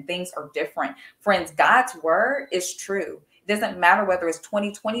 2022 and things are different. Friends, God's word is true. It doesn't matter whether it's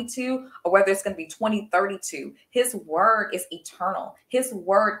 2022 or whether it's going to be 2032. His word is eternal. His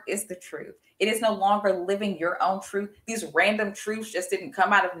word is the truth. It is no longer living your own truth. These random truths just didn't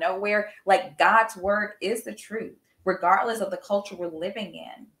come out of nowhere. Like God's word is the truth, regardless of the culture we're living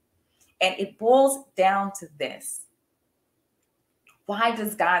in. And it boils down to this. Why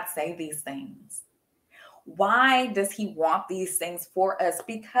does God say these things? Why does he want these things for us?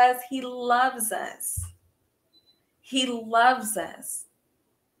 Because he loves us. He loves us.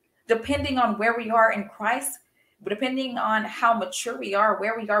 Depending on where we are in Christ, depending on how mature we are,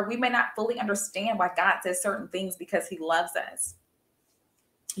 where we are, we may not fully understand why God says certain things because he loves us.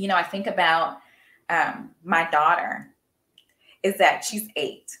 You know, I think about my daughter, is that she's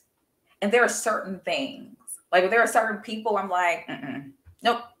 8. And there are certain things, like there are certain people I'm like,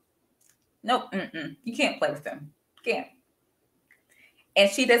 nope, you can't play with them. Can't. And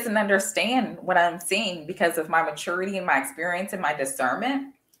she doesn't understand what I'm seeing because of my maturity and my experience and my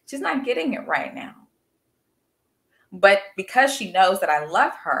discernment. She's not getting it right now. But because she knows that I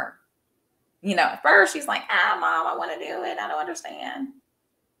love her, you know, at first she's like, Mom, I want to do it. I don't understand.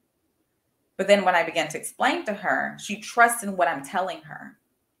 But then when I began to explain to her, she trusts in what I'm telling her.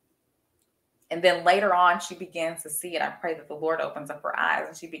 And then later on, she begins to see it. I pray that the Lord opens up her eyes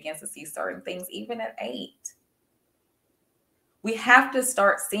and she begins to see certain things, even at 8. We have to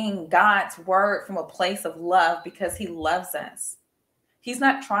start seeing God's word from a place of love because he loves us. He's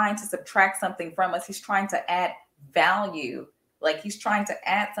not trying to subtract something from us. He's trying to add value. Like he's trying to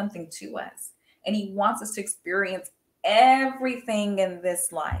add something to us. And he wants us to experience everything in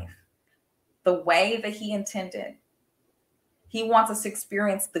this life the way that he intended. He wants us to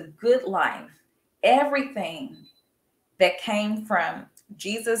experience the good life, everything that came from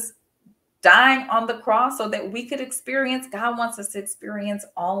Jesus dying on the cross so that we could experience. God wants us to experience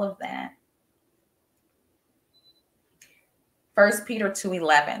all of that. 1 Peter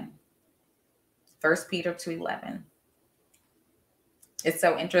 2:11. 1 Peter 2:11. It's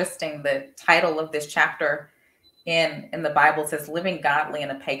so interesting. The title of this chapter in the Bible says, Living Godly in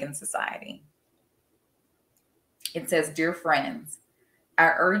a Pagan Society. It says, Dear friends,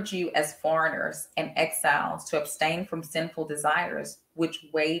 I urge you as foreigners and exiles to abstain from sinful desires which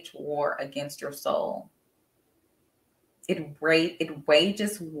wage war against your soul. It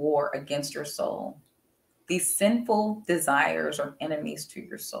wages war against your soul. These sinful desires are enemies to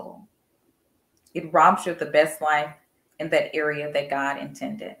your soul. It robs you of the best life in that area that God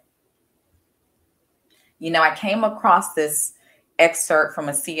intended. You know, I came across this excerpt from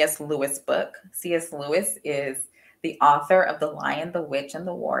a C.S. Lewis book. C.S. Lewis is the author of The Lion, the Witch, and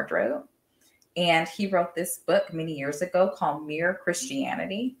the Wardrobe. And he wrote this book many years ago called Mere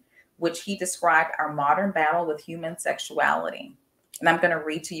Christianity, which he described our modern battle with human sexuality. And I'm going to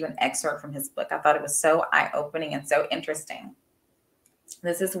read to you an excerpt from his book. I thought it was so eye-opening and so interesting.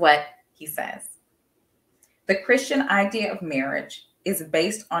 This is what he says. The Christian idea of marriage is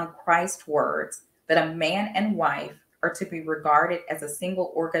based on Christ's words that a man and wife are to be regarded as a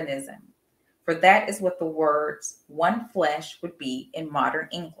single organism. For that is what the words one flesh would be in modern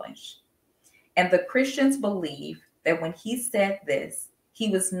English. And the Christians believe that when he said this, he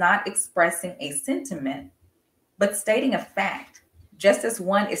was not expressing a sentiment, but stating a fact, just as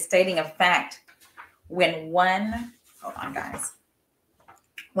one is stating a fact hold on, guys,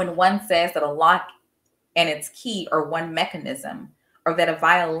 when one says that a lock and its key are one mechanism, or that a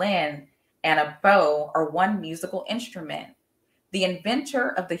violin and a bow are one musical instrument. The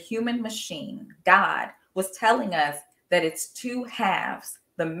inventor of the human machine, God, was telling us that its two halves,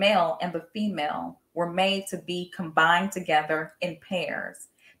 the male and the female, were made to be combined together in pairs,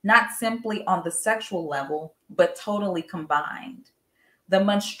 not simply on the sexual level, but totally combined. The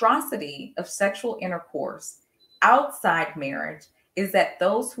monstrosity of sexual intercourse outside marriage is that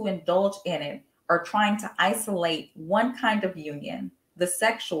those who indulge in it are trying to isolate one kind of union, the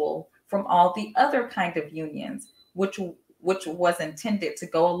sexual, from all the other kind of unions, which was intended to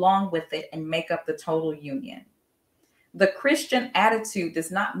go along with it and make up the total union. The Christian attitude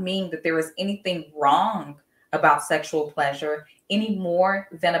does not mean that there is anything wrong about sexual pleasure any more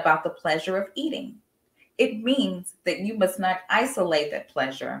than about the pleasure of eating. It means that you must not isolate that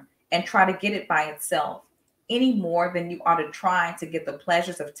pleasure and try to get it by itself any more than you ought to try to get the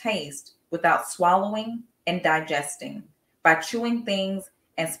pleasures of taste without swallowing and digesting, by chewing things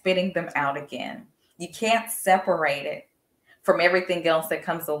and spitting them out again. You can't separate it from everything else that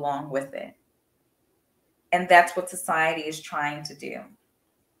comes along with it. And that's what society is trying to do.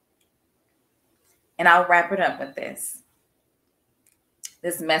 And I'll wrap it up with this.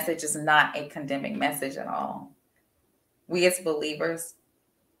 This message is not a condemning message at all. We as believers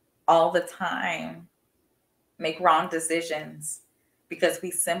all the time make wrong decisions because we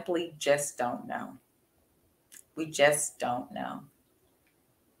simply just don't know. We just don't know.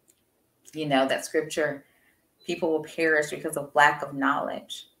 You know, that scripture, people will perish because of lack of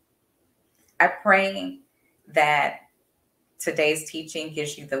knowledge. I pray that today's teaching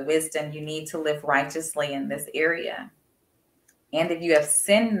gives you the wisdom you need to live righteously in this area. And if you have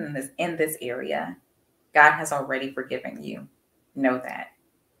sinned in this area, God has already forgiven you. Know that.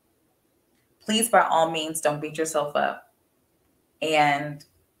 Please, by all means, don't beat yourself up. And,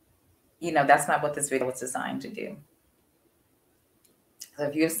 you know, that's not what this video was designed to do. So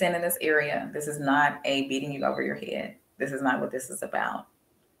if you have sinned in this area, this is not a beating you over your head. This is not what this is about.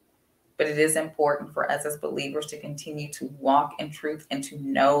 But it is important for us as believers to continue to walk in truth and to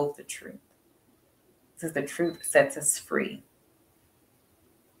know the truth. Because the truth sets us free.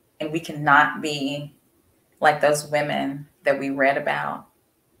 And we cannot be like those women that we read about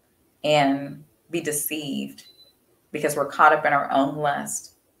and be deceived because we're caught up in our own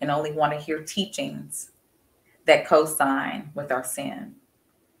lust and only want to hear teachings that co-sign with our sin.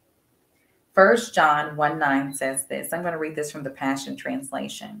 1 John 1:9 says this. I'm going to read this from the Passion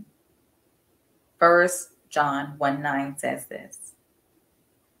Translation. 1 John 1:9 says this.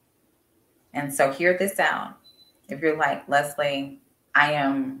 And so hear this out. If you're like, Leslie, I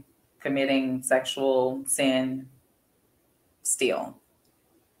am committing sexual sin still,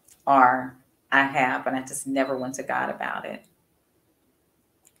 or I have, and I just never went to God about it.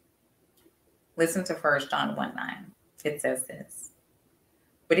 Listen to 1 John 1:9. It says this.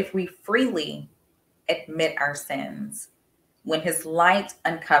 But if we freely admit our sins, when his light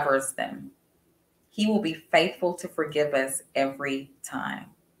uncovers them, he will be faithful to forgive us every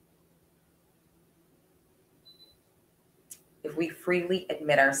time. If we freely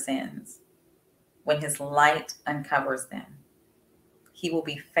admit our sins, when his light uncovers them, he will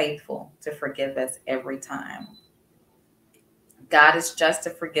be faithful to forgive us every time. God is just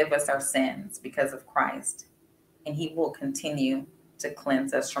to forgive us our sins because of Christ, and he will continue to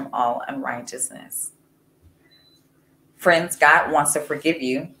cleanse us from all unrighteousness. Friends, God wants to forgive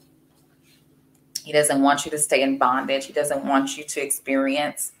you. He doesn't want you to stay in bondage. He doesn't want you to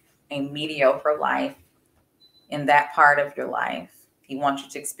experience a mediocre life in that part of your life. He wants you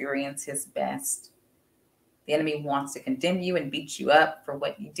to experience his best. The enemy wants to condemn you and beat you up for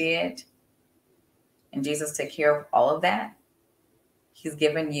what you did. And Jesus took care of all of that. He's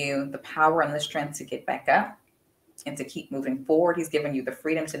given you the power and the strength to get back up and to keep moving forward. He's given you the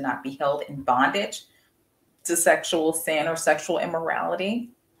freedom to not be held in bondage to sexual sin or sexual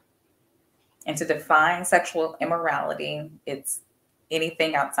immorality. And to define sexual immorality, it's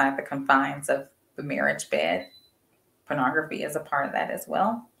anything outside the confines of the marriage bed. Pornography is a part of that as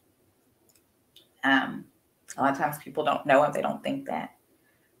well. A lot of times people don't know and they don't think that.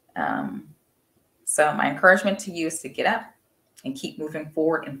 So my encouragement to you is to get up and keep moving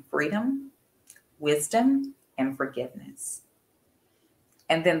forward in freedom, wisdom, and forgiveness.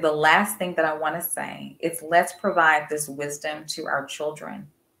 And then the last thing that I want to say is let's provide this wisdom to our children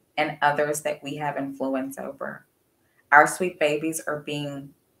and others that we have influence over. Our sweet babies are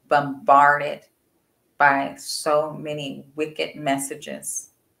being bombarded by so many wicked messages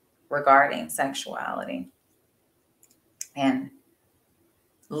regarding sexuality. And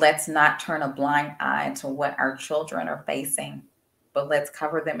let's not turn a blind eye to what our children are facing, but let's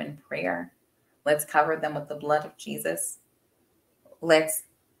cover them in prayer. Let's cover them with the blood of Jesus. Let's,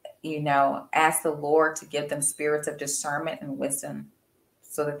 ask the Lord to give them spirits of discernment and wisdom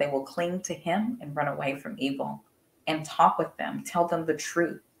so that they will cling to Him and run away from evil. And talk with them, tell them the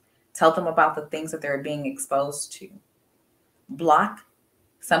truth, tell them about the things that they're being exposed to. Block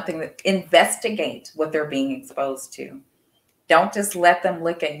something that investigate what they're being exposed to. Don't just let them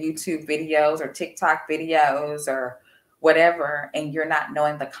look at YouTube videos or TikTok videos or whatever, and you're not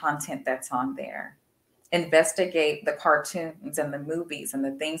knowing the content that's on there. Investigate the cartoons and the movies and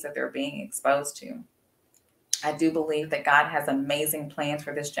the things that they're being exposed to. I do believe that God has amazing plans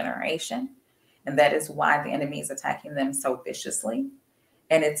for this generation, and that is why the enemy is attacking them so viciously.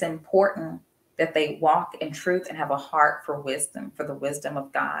 And it's important that they walk in truth and have a heart for wisdom, for the wisdom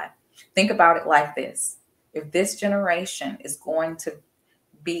of God. Think about it like this. If this generation is going to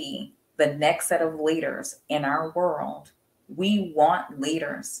be the next set of leaders in our world, we want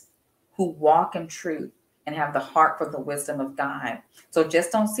leaders who walk in truth and have the heart for the wisdom of God. So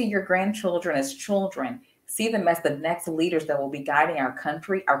just don't see your grandchildren as children. See them as the next leaders that will be guiding our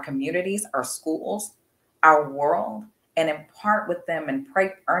country, our communities, our schools, our world, and impart with them and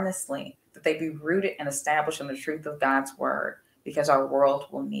pray earnestly that they be rooted and established in the truth of God's word, because our world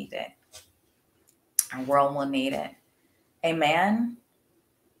will need it. Our world will need it. Amen.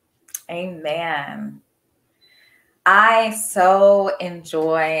 Amen. I so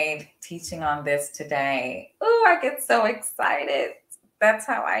enjoyed teaching on this today. Oh, I get so excited. That's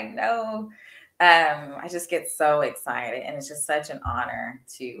how I know. I just get so excited, and it's just such an honor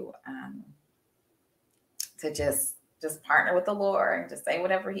to just partner with the Lord and just say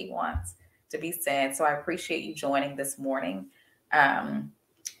whatever He wants to be said. So I appreciate you joining this morning.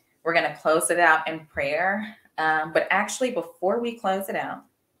 We're going to close it out in prayer. But actually, before we close it out,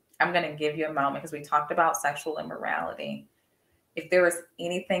 I'm going to give you a moment, because we talked about sexual immorality. If there is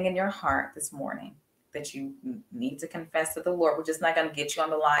anything in your heart this morning that you need to confess to the Lord, we're just not going to get you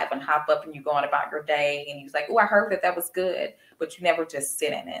on the live and hop up and you go on about your day and you're like, oh, I heard that was good, but you never just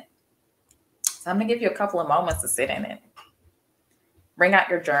sit in it. So I'm going to give you a couple of moments to sit in it. Bring out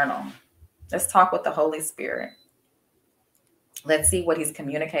your journal. Let's talk with the Holy Spirit. Let's see what He's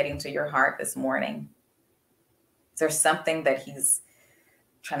communicating to your heart this morning. Is there something that He's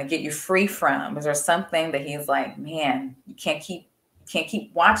trying to get you free from? Is there something that He's like, man, you can't keep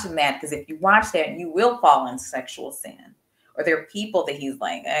watching that, because if you watch that, you will fall into sexual sin? Or there are people that He's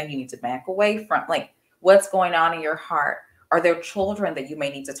like, you need to back away from? Like, what's going on in your heart? Are there children that you may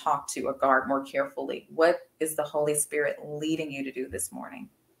need to talk to or guard more carefully? What is the Holy Spirit leading you to do this morning?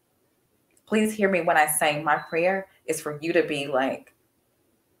 Please hear me when I say my prayer is for you to be like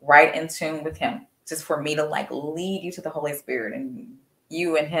right in tune with Him. Just for me to like lead you to the Holy Spirit and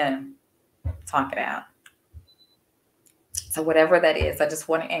you and Him talk it out. So whatever that is, I just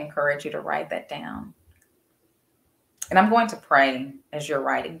want to encourage you to write that down. And I'm going to pray as you're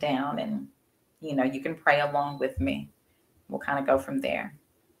writing down, and you can pray along with me. We'll kind of go from there.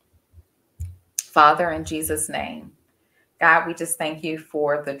 Father, in Jesus' name, God, we just thank You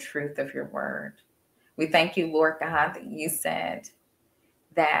for the truth of Your word. We thank You, Lord God, that You said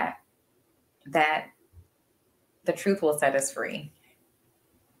that the truth will set us free.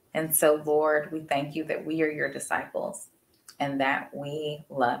 And so, Lord, we thank You that we are Your disciples and that we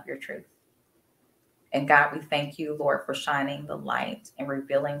love Your truth. And God, we thank You, Lord, for shining the light and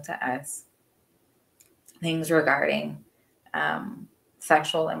revealing to us things regarding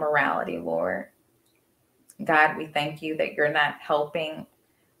sexual immorality, Lord. God, we thank You that You're not helping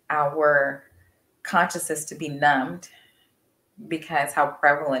our consciousness to be numbed because how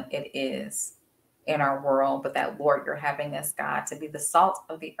prevalent it is in our world, but that, Lord, You're having us, God, to be the salt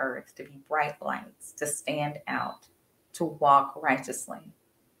of the earth, to be bright lights, to stand out, to walk righteously,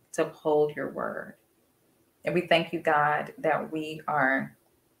 to uphold Your word. And we thank You, God, that we are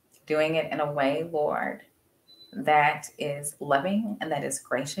doing it in a way, Lord, that is loving and that is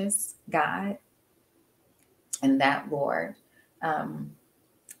gracious, God, and that, Lord,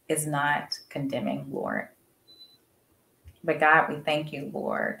 is not condemning, Lord. But God, we thank You,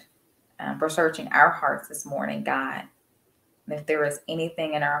 Lord, for searching our hearts this morning, God. And if there is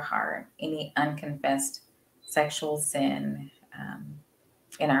anything in our heart, any unconfessed sexual sin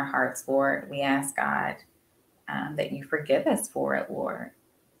in our hearts, Lord, we ask, God, that You forgive us for it, Lord.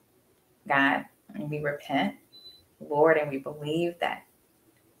 God, and we repent, Lord, and we believe that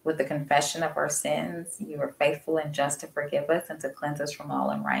with the confession of our sins, You are faithful and just to forgive us and to cleanse us from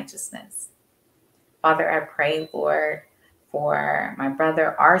all unrighteousness. Father, I pray, Lord, for my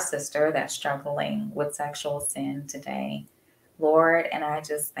brother or sister that's struggling with sexual sin today, Lord, and I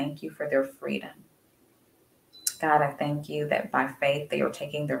just thank you for their freedom. God, I thank you that by faith they are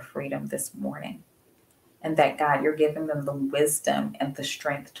taking their freedom this morning, and that, God, you're giving them the wisdom and the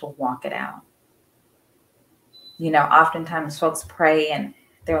strength to walk it out. Oftentimes folks pray and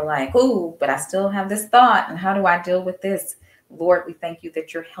they're like, ooh, but I still have this thought, and how do I deal with this? Lord, we thank you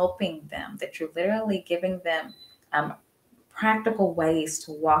that you're helping them, that you're literally giving them practical ways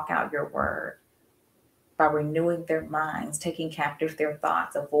to walk out your word by renewing their minds, taking captive their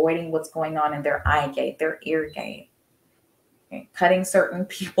thoughts, avoiding what's going on in their eye gate, their ear gate, cutting certain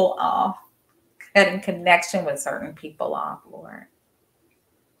people off, cutting connection with certain people off, Lord.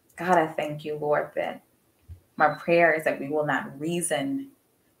 God, I thank you, Lord, that my prayer is that we will not reason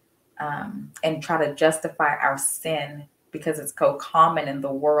and try to justify our sin because it's so common in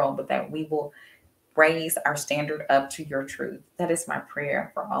the world, but that we will raise our standard up to your truth. That is my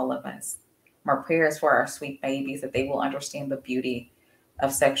prayer for all of us. My prayer is for our sweet babies, that they will understand the beauty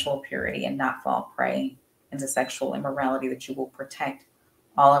of sexual purity and not fall prey into sexual immorality, that you will protect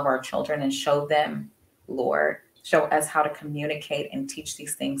all of our children and show them, Lord, show us how to communicate and teach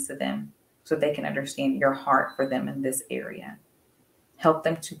these things to them so they can understand your heart for them in this area. Help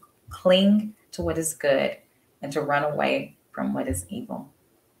them to cling to what is good and to run away from what is evil.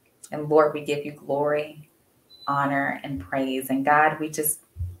 And Lord, we give you glory, honor, and praise. And God, we just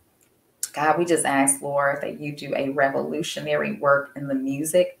ask, Lord, that you do a revolutionary work in the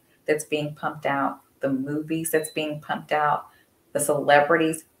music that's being pumped out, the movies that's being pumped out, the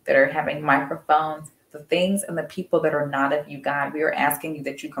celebrities that are having microphones, the things and the people that are not of you, God. We are asking you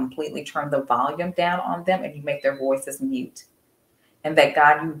that you completely turn the volume down on them and you make their voices mute. And that,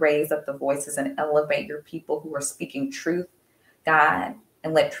 God, you raise up the voices and elevate your people who are speaking truth, God,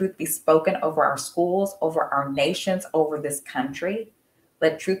 and let truth be spoken over our schools, over our nations, over this country.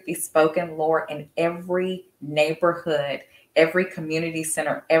 Let truth be spoken, Lord, in every neighborhood, every community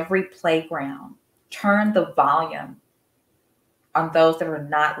center, every playground. Turn the volume on those that are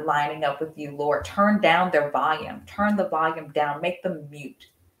not lining up with you, Lord. Turn down their volume. Turn the volume down. Make them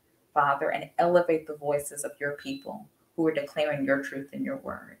mute, Father, and elevate the voices of your people who are declaring your truth in your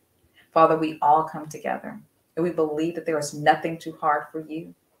word. Father, we all come together and we believe that there is nothing too hard for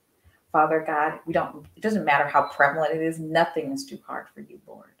you. Father God, it doesn't matter how prevalent it is, nothing is too hard for you,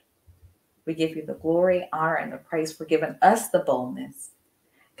 Lord. We give you the glory, honor, and the praise for giving us the boldness.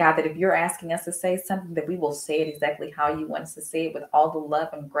 God, that if you're asking us to say something, that we will say it exactly how you want us to say it, with all the love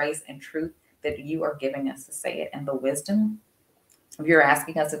and grace and truth that you are giving us to say it, and the wisdom. If you're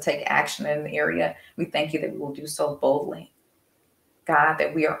asking us to take action in an area, we thank you that we will do so boldly. God,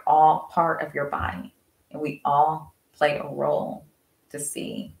 that we are all part of your body and we all play a role to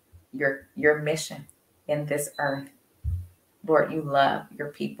see your mission in this earth. Lord, you love your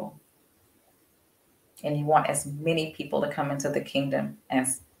people and you want as many people to come into the kingdom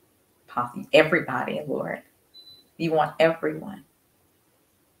as possible. Everybody, Lord, you want everyone.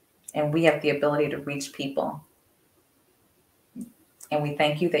 And we have the ability to reach people. And we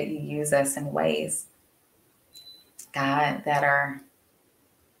thank you that you use us in ways, God, that are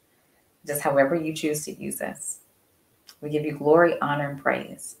just however you choose to use us. We give you glory, honor, and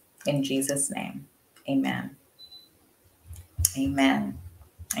praise. In Jesus' name, amen. Amen.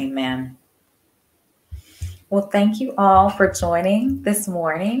 Amen. Well, thank you all for joining this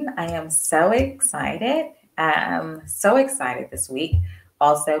morning. I am so excited. So excited this week.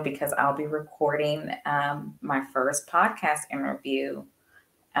 Also, because I'll be recording my first podcast interview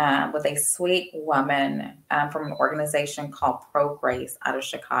with a sweet woman from an organization called Pro Grace out of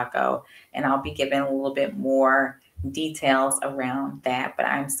Chicago. And I'll be giving a little bit more details around that. But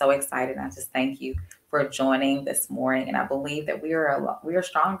I'm so excited. I just thank you for joining this morning. And I believe that we are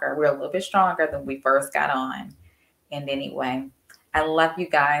stronger. We're a little bit stronger than we first got on. And anyway, I love you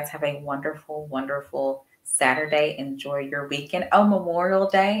guys. Have a wonderful, wonderful Saturday. Enjoy your weekend. Oh, Memorial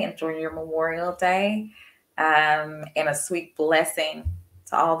Day. Enjoy your Memorial Day. And a sweet blessing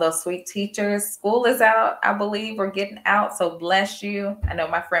to all those sweet teachers. School is out, I believe. We're getting out. So bless you. I know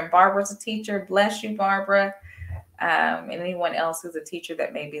my friend Barbara's a teacher. Bless you, Barbara. And anyone else who's a teacher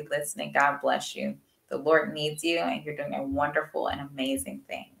that may be listening, God bless you. The Lord needs you and you're doing a wonderful and amazing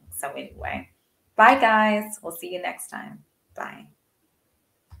thing. So anyway, bye guys. We'll see you next time. Bye.